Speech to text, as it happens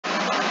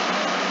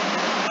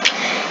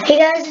Hey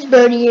guys, it's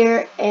Brody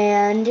here,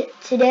 and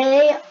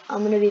today I'm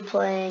going to be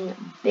playing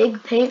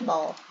Big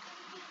Paintball.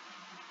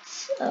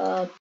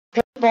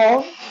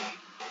 Paintball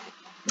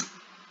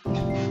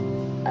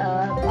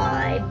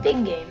by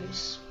Big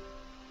Games.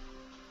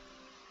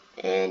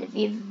 And if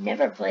you've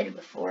never played it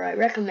before, I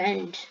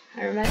recommend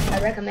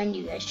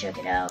you guys check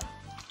it out.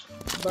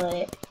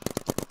 But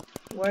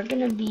we're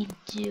going to be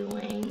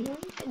doing,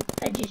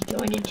 I just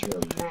joined into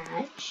a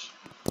match,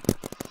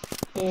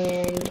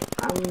 and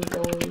I'm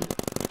going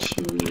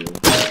to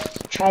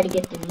try to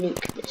get the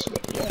nuke this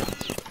video.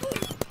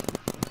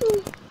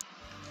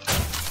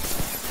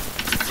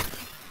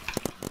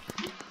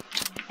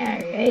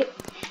 Alright.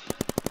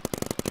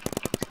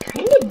 It's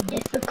kind of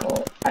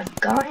difficult. I've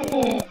gotten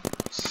it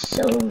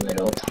so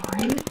little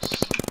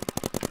times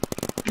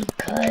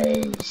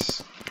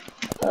because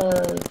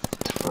of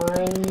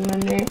time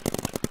limit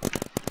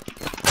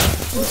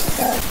and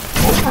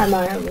stuff. One time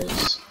I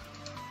was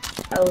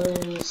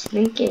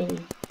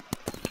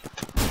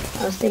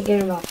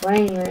thinking about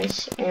playing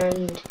this,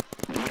 and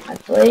I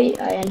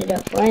ended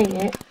up playing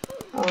it,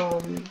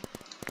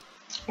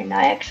 and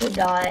I actually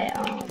got,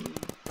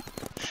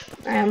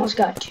 I almost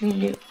got 2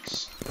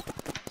 nukes.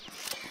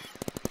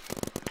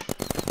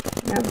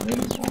 And I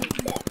really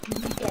want that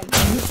nuke.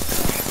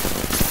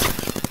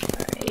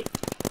 Alright.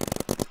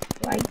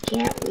 Why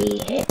can't we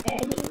hit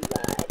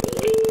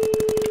anybody?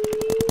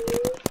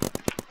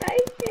 I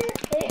can't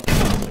hit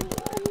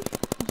anyone.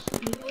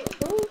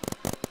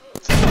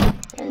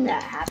 And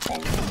that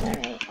happens.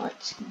 Alright,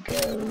 let's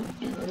go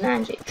do a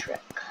magic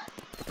trick.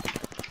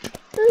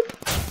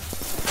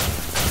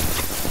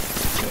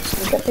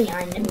 Sneak up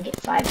behind them, get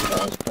 5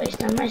 kills, place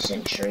down my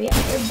sentry at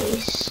their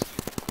base.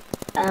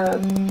 Yeah.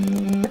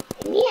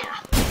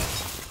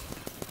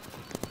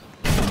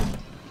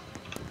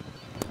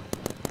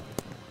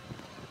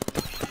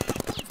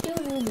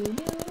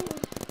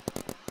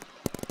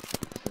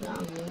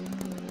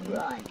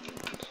 Run.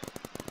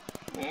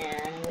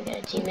 And we got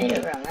a teammate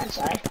over on that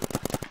side.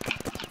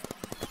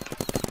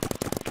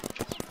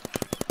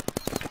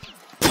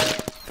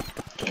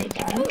 Okay,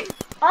 got him.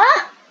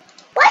 Ah!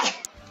 What?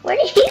 Where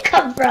did he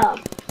come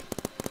from?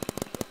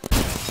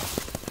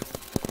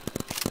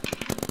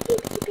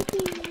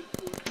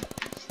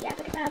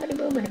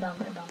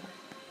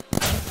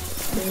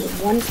 We need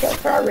 1 kill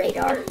for our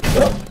radar.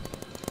 Oh,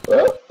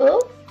 oh,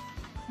 oh.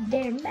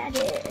 They're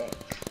magic.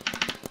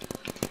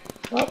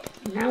 Well,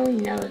 now we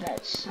know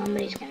that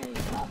somebody's gonna be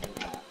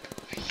popping up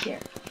here.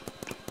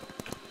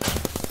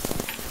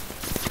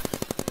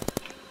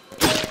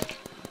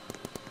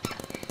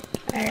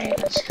 Alright,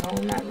 let's go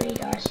on that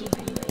radar, see if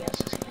anybody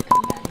else is gonna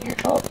come down here.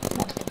 Oh,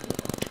 multiple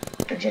people.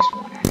 Or just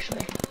one,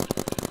 actually.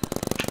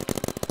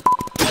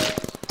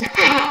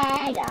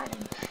 I got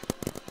him.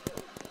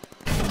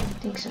 I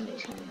think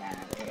somebody's coming down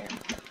over here.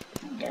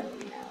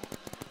 Don't know.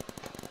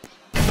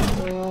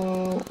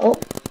 Oh,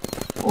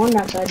 on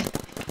that side.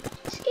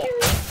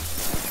 Scary.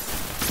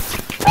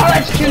 Oh,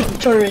 it's 2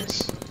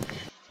 turrets.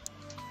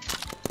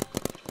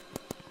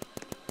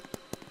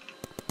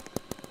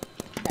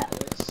 That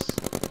was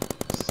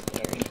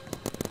scary.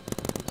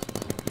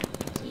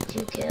 See,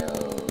 2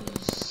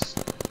 kills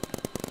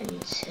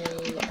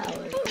until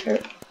our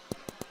turret.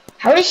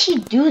 How does he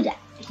do that?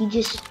 He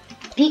just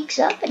peeks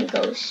up and he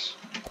goes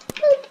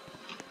boop,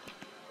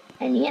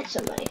 and he hits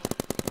somebody,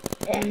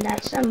 and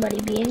that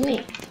somebody being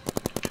me.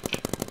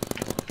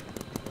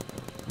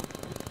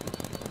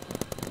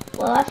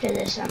 Well, after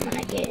this, I'm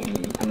gonna get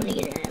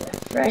another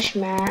fresh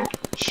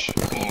match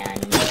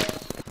and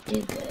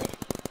do good.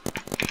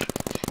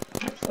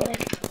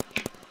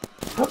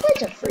 Hopefully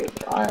it's a free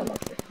trial of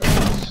the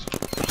first.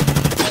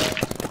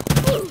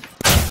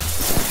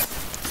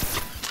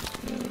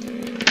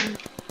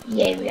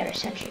 Yay, we got our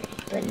sentry.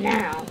 But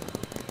now,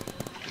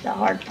 the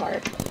hard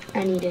part,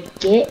 I need to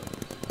get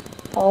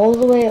all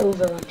the way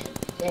over onto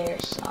their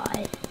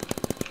side.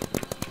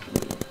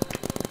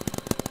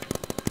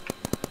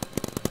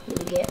 Need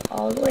to get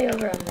all the way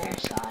over on their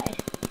side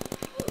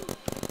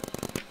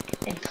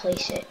and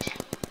place it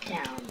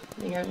down.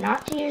 You know,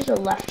 not to use the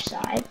left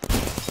side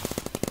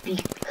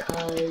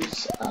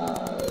because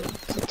of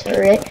the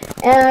turret.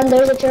 And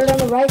there's a turret on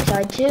the right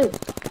side too.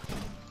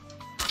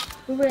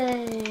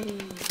 Hooray!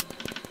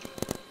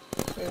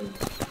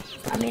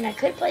 I mean, I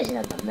could place it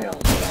in the middle,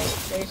 but like,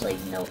 there's like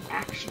no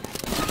action. I'm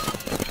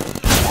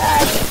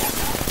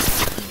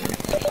gonna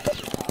fix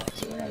this wall. Let's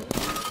see what I do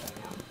right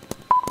now.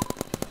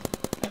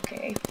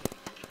 Okay.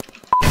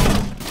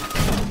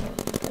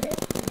 Put it.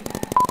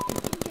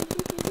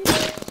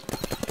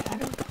 Got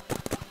him.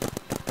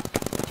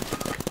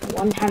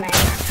 One time I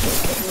actually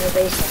couldn't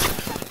erase it.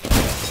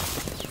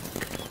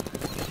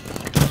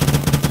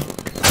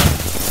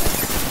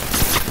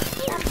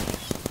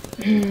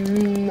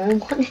 I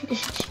wanted to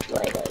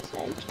destroy those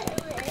sentries.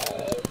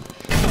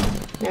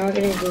 Now we're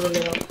gonna do a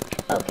little.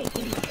 Okay,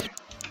 game over.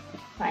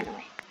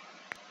 Finally.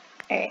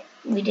 Alright,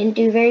 we didn't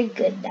do very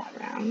good that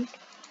round.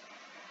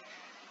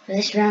 For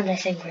this round, I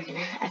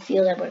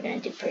feel that we're gonna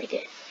do pretty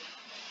good.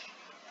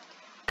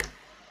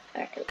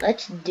 Alright,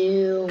 let's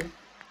do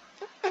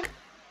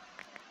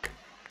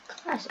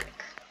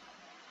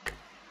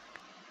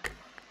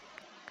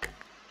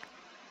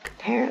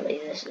apparently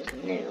this is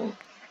new.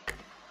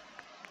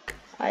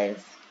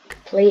 I've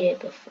played it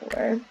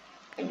before,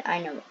 and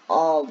I know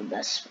all the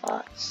best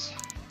spots.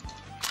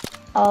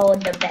 All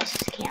the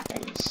best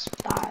camping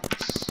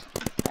spots.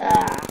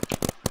 Alright,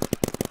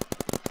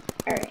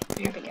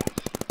 here we go.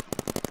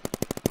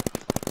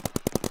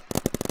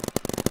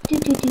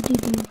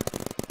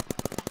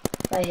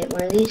 If I hit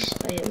one of these,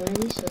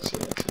 let's see.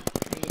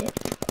 Can I hit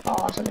it?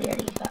 Oh, somebody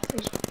already got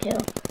first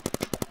kill.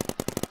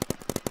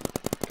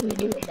 Can we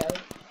do it though?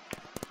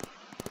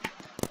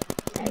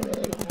 I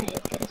really want to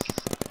hit this.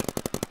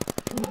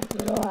 Come on, a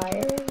little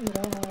higher.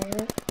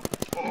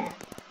 Yeah.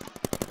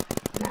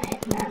 Not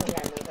hitting that, we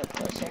gotta move it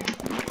closer.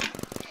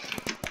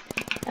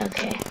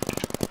 Okay.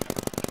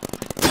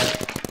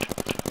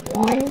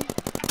 1,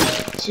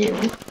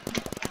 2.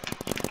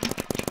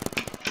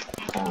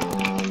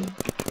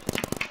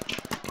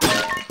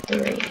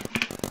 3.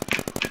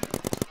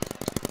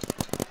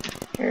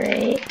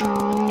 Alright,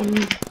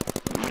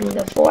 we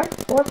go 4.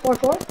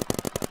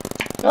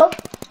 Nope.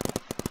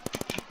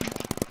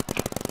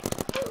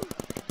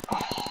 Oh.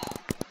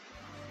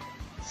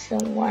 It's the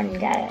one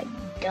guy I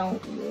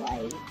don't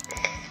like.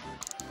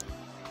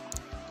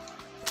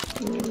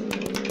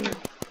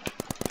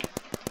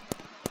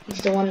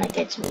 He's the one that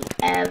gets me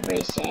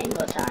every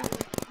single time.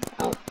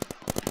 Oh.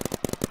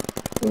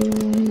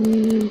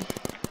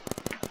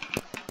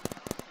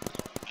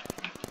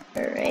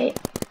 Alright.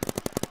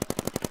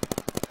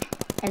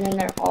 And then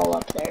they're all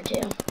up there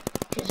too,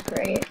 which is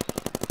great.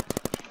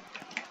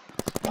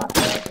 Oh,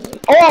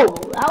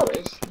 that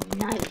was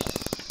nice.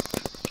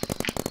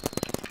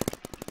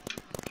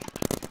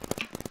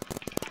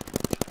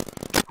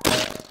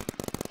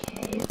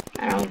 Okay,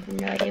 I don't have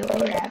no idea where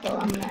we're at, but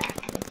I'm gonna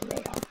activate the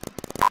radar.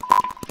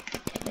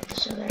 Okay, get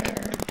this other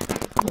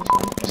one's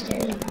going up the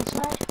stairs on that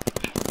side.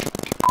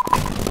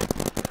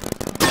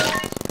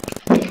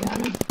 Okay, got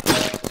him.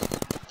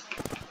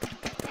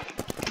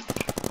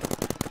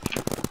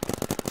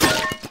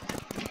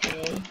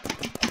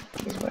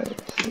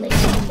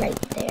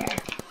 Right there.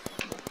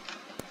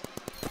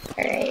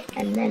 Alright,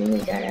 and then we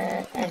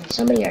gotta, and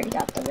somebody already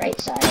got the right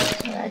side,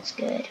 so that's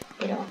good.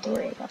 We don't have to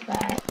worry about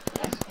that.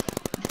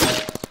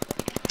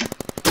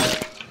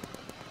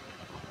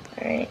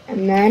 Alright,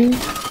 and then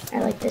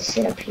I like to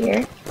sit up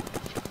here.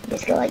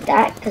 Just go like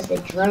that, because the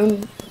drone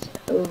is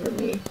over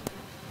me,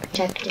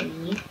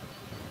 protecting me.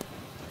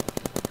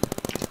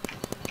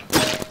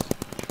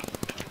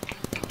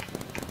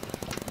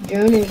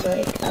 Drone is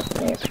like up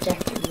there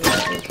protecting me, so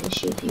I can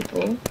shoot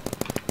people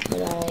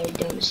that I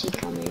don't see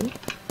coming.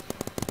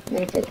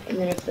 And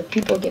then if the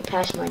people get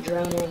past my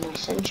drone and my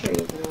sentry,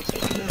 then I'll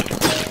take them out.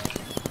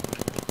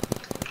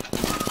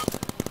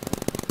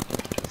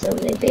 So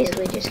they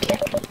basically just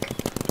can't look.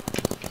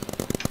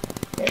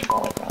 They're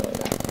all probably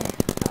right there.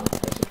 Oh,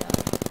 there's a guy.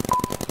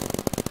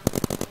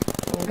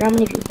 I wonder how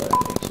many people are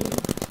on my team.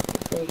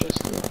 If they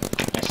just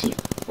I see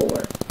 4.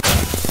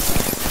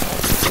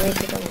 They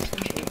took on my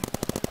sentry.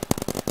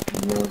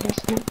 No,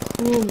 that's not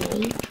cool,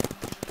 mate.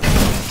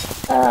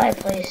 Oh, I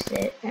placed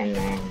it, and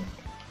then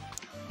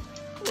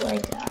I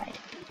died.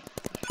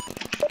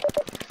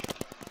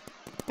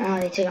 Oh,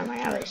 they took out my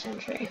other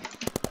sentry.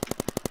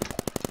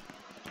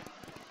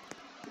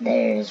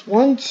 There's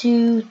 1,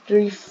 2,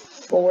 3,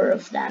 4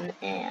 of them,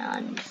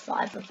 and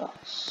 5 of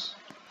us.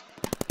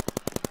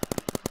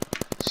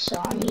 So,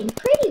 I mean,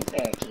 pretty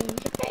fair team,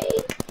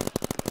 right?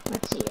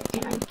 Let's see here.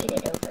 Can I get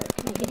it over?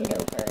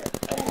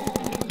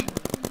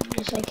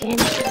 Yes, I can.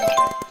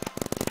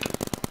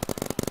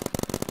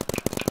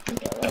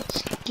 Okay,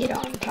 let's get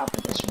on top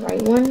of this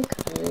right one,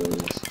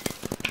 because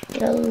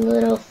get a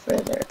little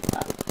further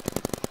up.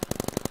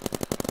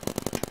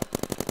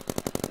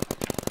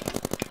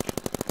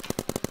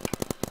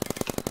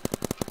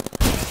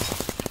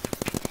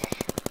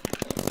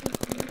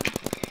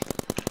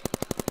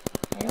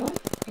 I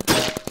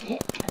can't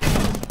hit.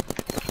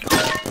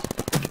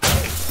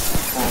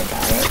 Oh, I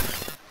got it.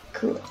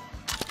 Cool.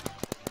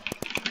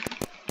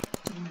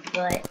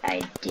 But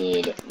I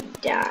did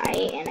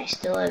die, and I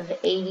still have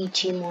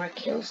 82 more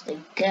kills to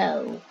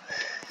go.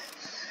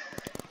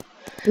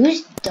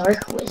 Who's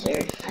Dark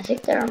Wizard? I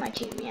think they're on my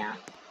team, yeah.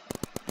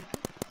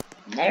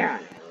 They're on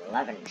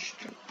 11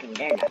 streak, and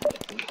they're not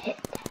getting hit.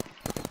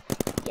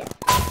 Yep.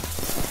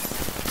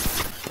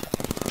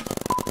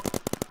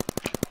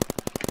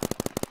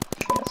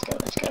 Let's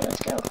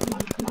go.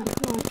 Come on.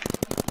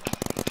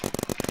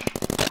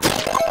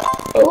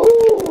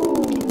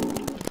 Oh!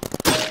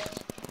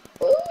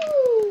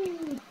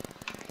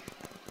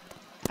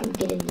 I'm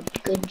getting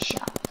good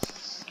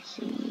shots.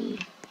 See,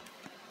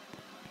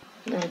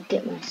 I'm gonna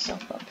get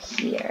myself up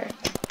here.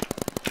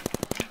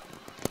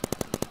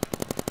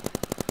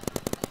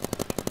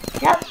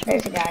 Yep,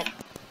 there's a guy,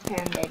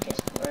 and they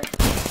just were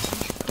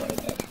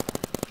exploited.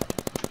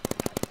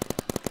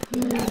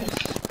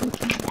 Nice,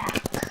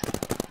 back.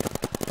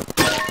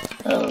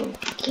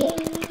 Okay.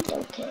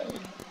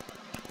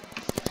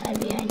 Hide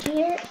behind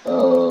here.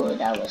 Oh,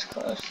 that was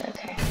close.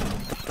 Okay.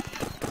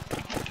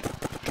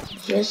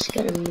 Just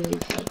gonna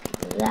move like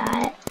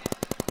that.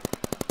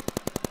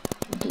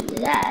 Do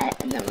that,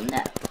 and then when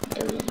that,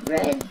 do use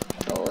red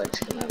bullets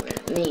come over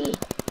to me.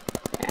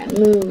 Then I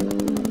move.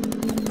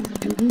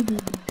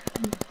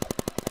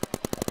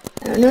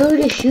 I don't know who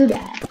to shoot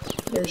at.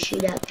 Do I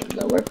shoot at the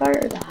lower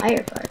part or the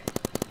higher part?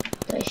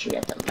 Do I shoot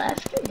at the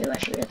left or do I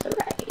shoot at the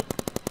right?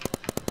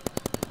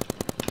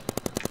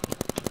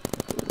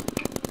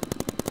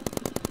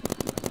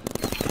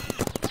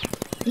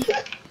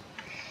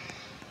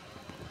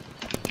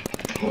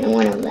 I don't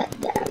want to let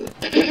them.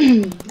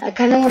 I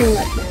kind of want to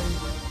let them,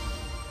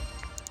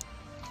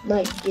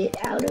 like, get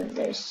out of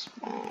their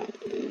spawn.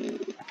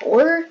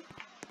 Or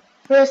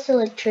for us to,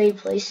 like, trade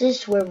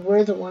places where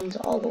we're the ones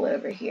all the way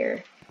over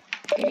here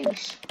getting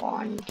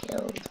spawn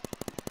killed.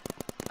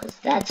 Because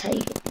that's how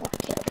you get more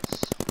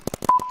kills.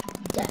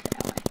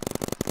 Definitely.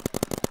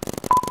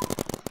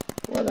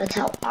 Well, that's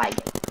how I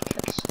get more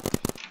kills.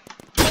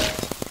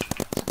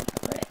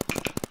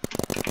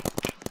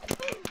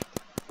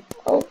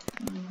 Oh,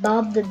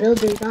 Bob the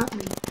Builder got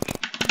me.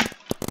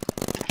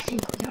 I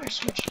think we are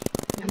switching.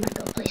 I'm gonna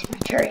go place my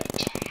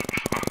turret.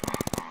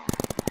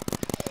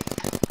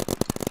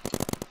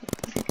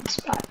 Good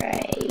spot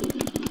right.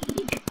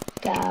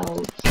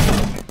 Go.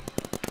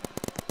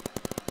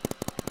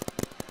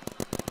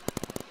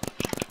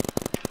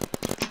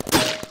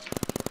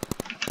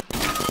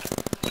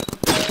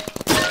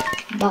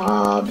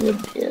 Bob the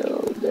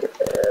Builder.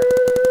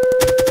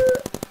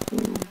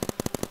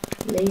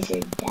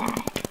 Laser dad.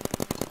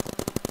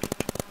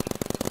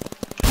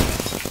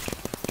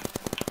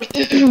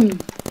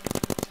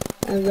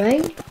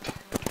 Alright.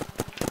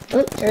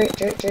 Oh, turret.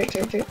 See if I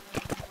can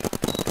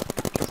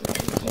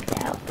take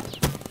that out.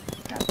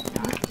 Probably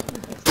not.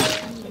 It's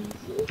not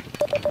easy.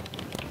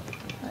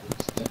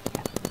 Let's take it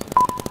out.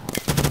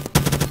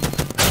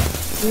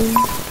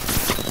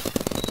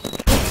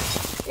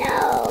 No.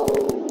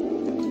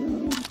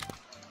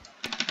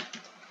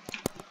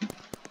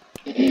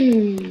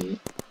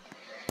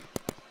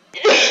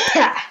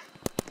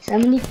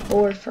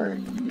 74 for a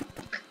nuke.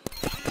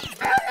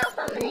 I don't know if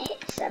I'm gonna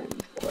hit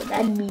 74.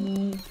 That'd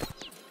be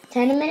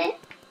 10 a minute?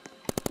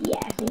 Yeah,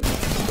 I think so.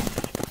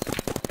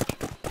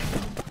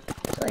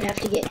 So I'd have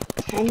to get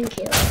 10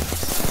 kills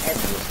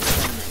every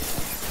single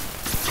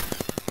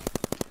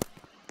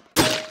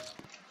minute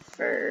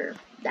for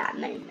that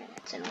many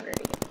minutes in order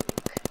to get the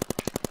nuke.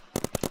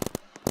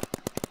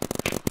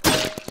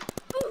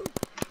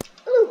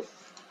 Oof.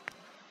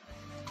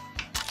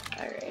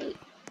 Alright.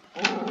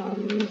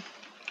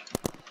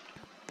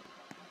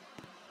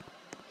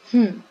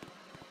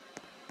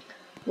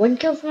 1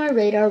 kill for my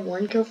radar,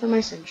 1 kill for my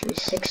sentry,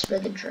 6 for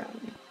the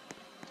drone.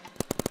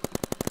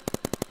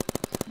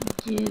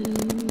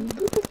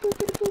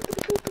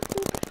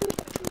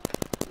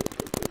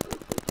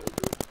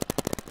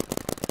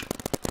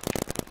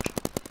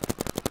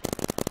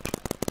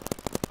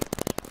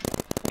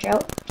 Watch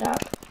out,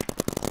 top,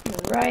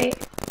 right,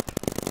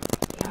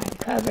 behind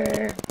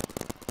cover,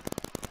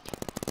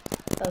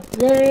 up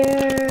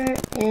there,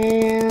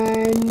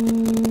 and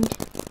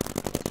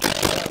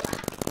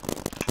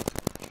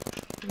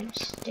I'm gonna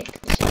stick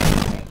this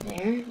right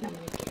there, and I'm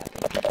gonna get up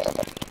and fix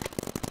it.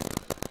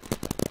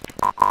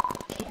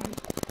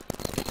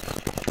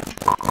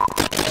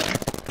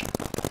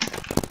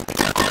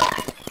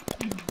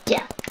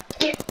 Yeah,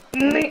 get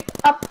me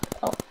up.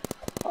 Oh.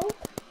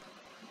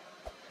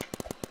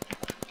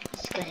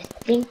 Just gotta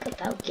think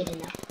about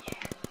getting up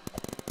there.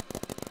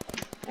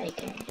 I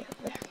can't get up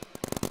there.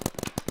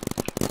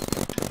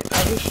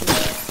 Probably shoot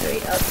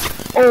straight up.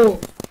 Oh,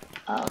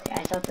 okay.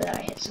 I thought that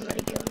I hit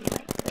somebody going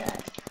like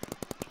that.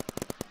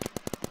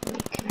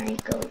 Wait, can I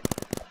go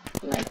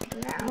like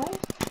now?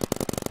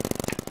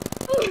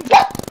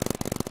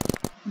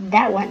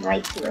 That went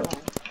right through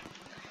him.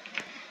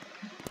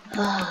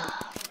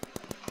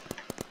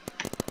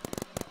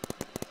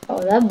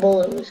 Oh, that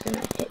bullet was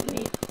gonna hit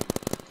me.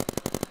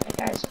 That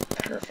guy's a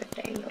perfect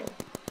angle.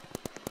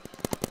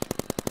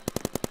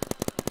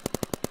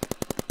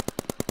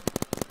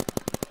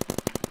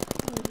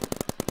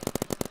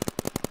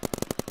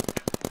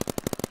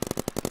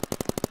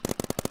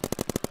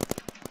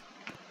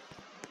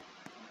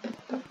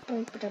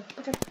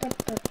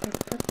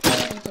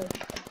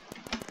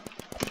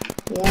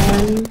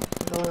 One,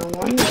 going on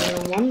one, going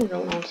on one,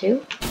 going on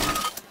two,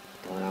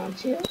 going on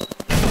two.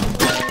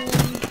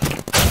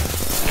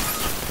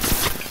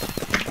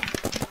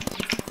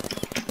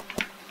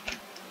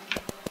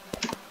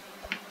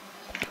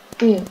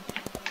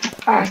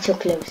 Ah, so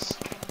close.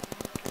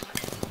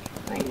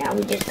 Alright, now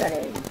we just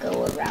gotta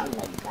go around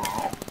like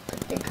that. Put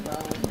the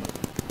drone.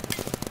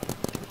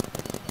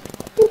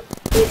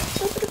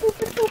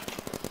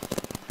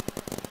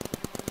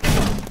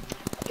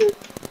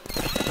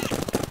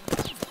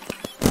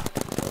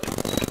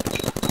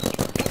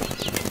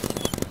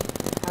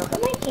 How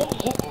come I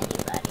can't hit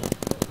anybody?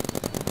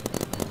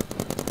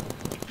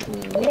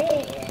 Nobody.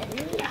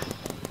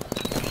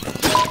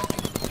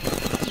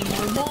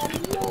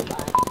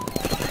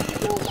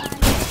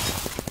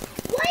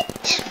 What?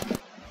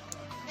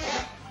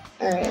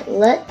 Alright,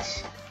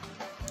 let's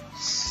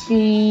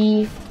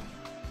see.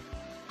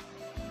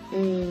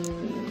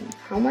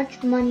 How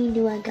much money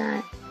do I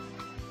got?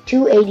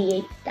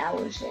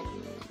 288,000.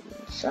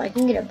 So I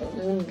can get a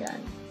balloon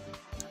gun.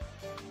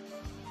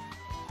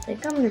 I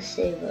think I'm gonna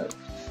save up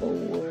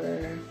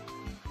for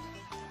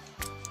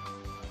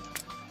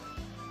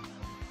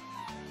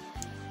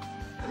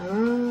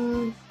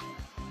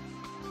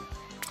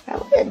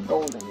probably a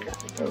golden gun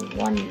for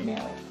 1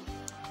 mil.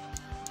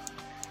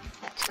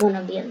 It's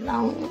gonna be a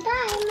long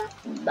time,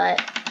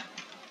 but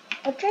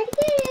I'll try to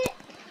get it.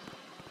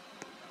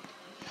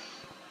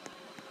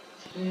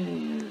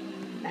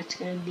 That's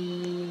gonna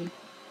be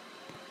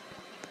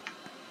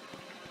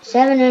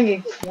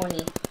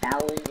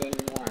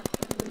 720,000 more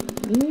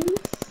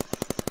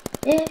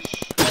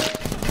ish.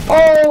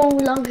 Oh,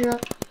 long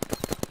jump.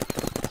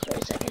 Wait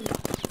a second.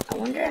 I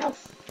wonder how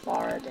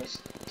far this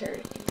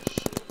turret can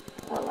shoot.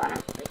 Well, I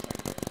don't really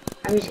care.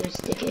 I'm just gonna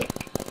stick it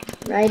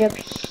right up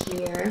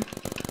here.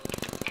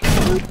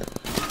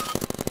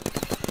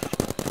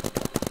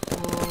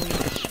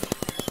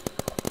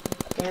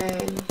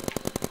 Then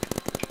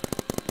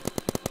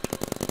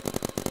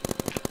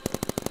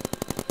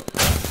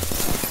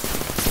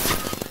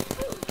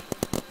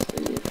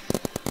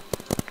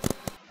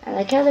I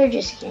like how they're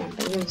just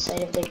camping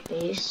inside of their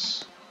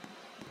base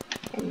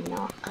and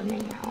not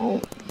coming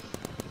out.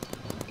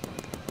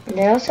 And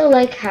I also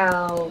like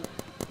how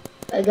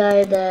a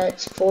guy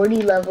that's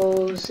 40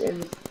 levels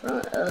in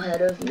front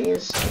ahead of me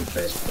is in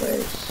first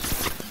place.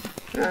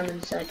 And I'm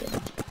in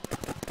second.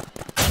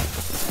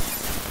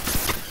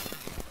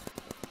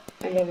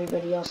 And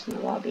everybody else in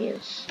the lobby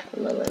is a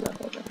lower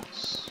level than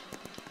us.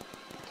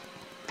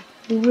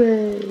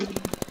 Hooray!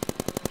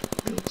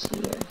 Let's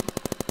see here.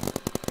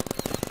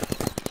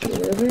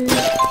 There's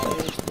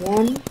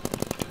 1.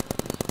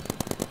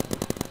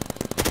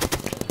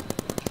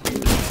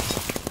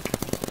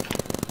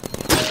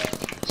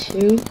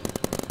 2.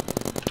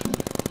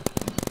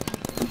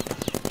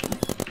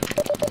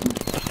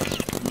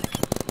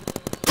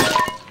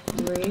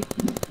 3.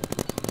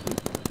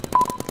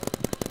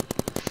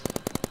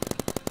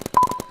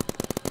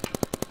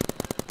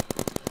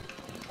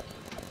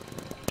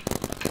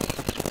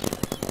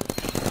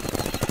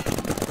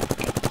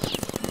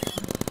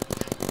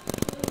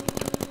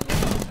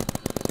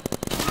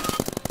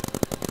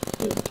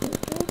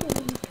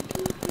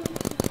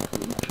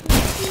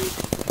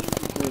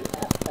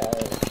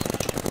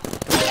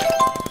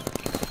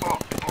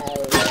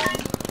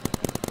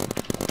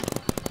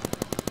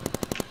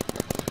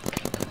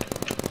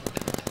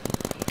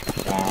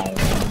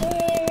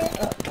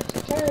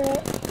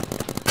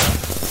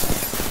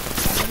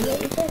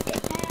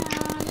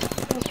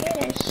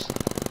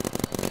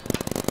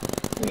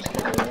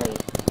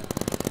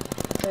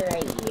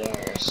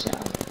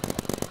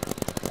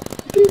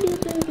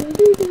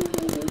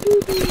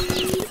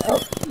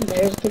 'Cause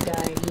there's the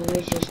guy who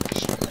was just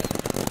destroyed.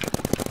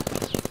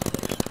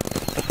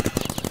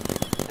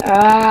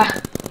 Ah,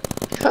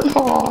 come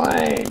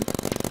on.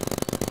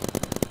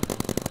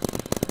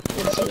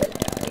 Let's see what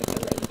they are in the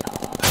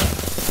radar.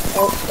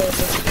 Oh, they're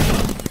pushing.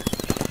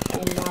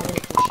 And now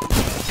they're pushing.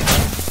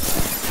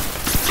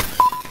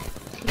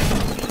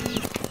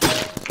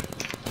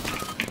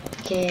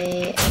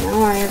 Okay,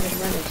 now I have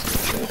another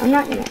sentry. I'm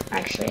not gonna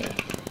actually.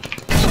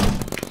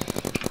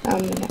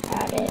 I'm gonna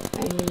add it.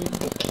 I need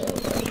the kill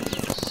rings.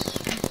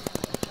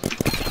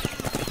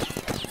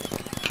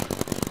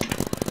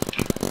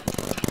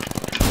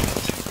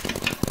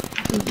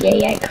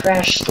 Yay, I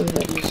crashed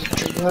somebody's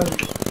drone.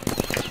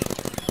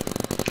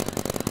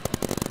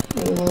 I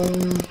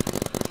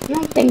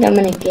don't think I'm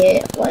gonna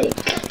get, like,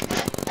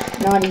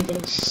 not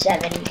even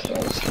 7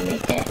 kills to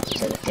make it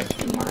to the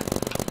 50 mark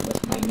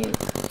with my nuke.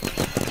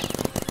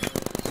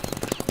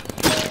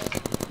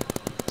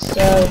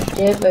 So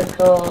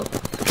difficult.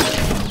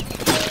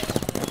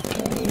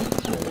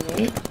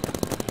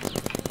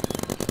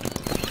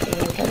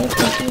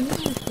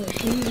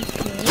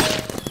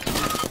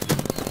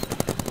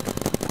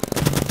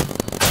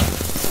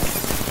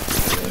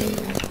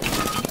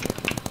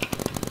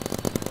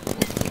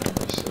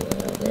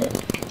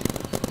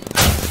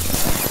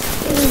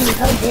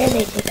 How dare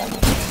they take out my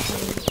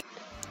country?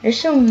 There's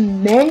so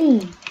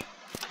many.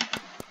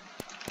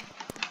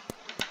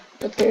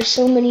 But there's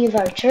so many of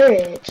our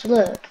turrets.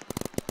 Look.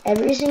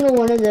 Every single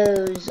one of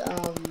those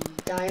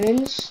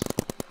diamonds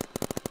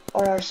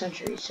are our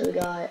sentries. So we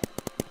got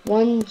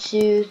 1,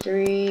 2,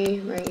 3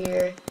 right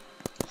here.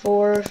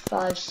 4,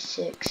 5,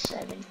 6,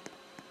 7,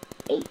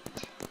 8.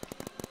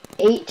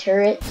 8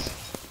 turrets.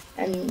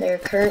 And there are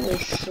currently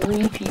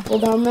 3 people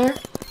down there.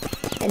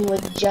 And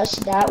with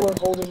just that, we're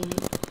holding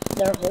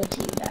their whole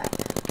team back.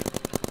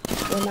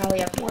 Well, now we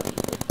have more people.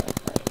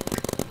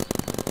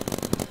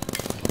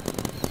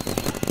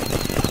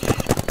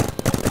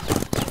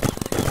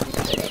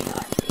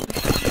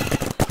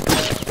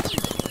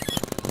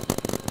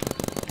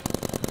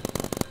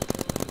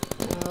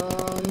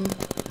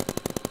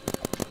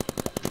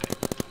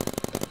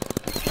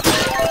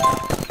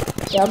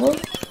 Double?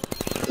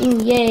 Ooh,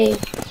 yay.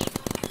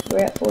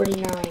 We're at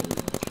 49.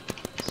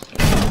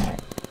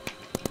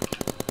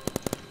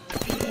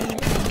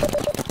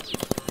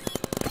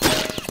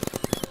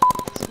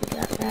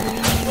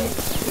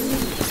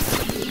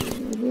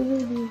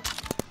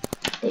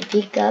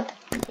 peek up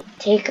and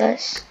take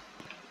us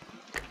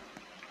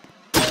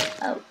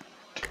out.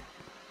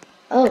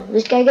 Oh,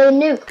 this guy got a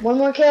nuke. One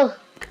more kill.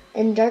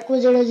 And Dark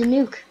Wizard has a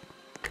nuke.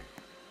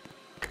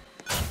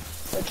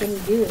 What can he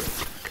do?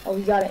 Oh,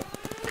 he got it.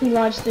 He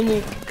launched the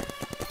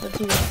nuke. Let's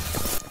see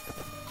this.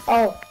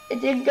 Oh,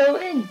 it didn't go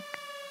in.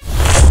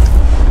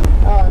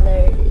 Oh,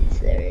 there it is.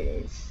 There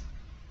it is.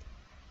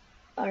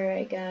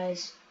 Alright,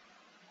 guys.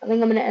 I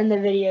think I'm going to end the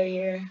video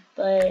here.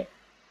 But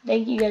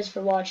thank you guys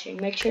for watching.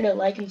 Make sure to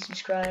like and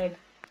subscribe.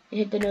 And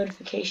hit the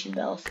notification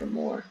bell for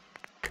more.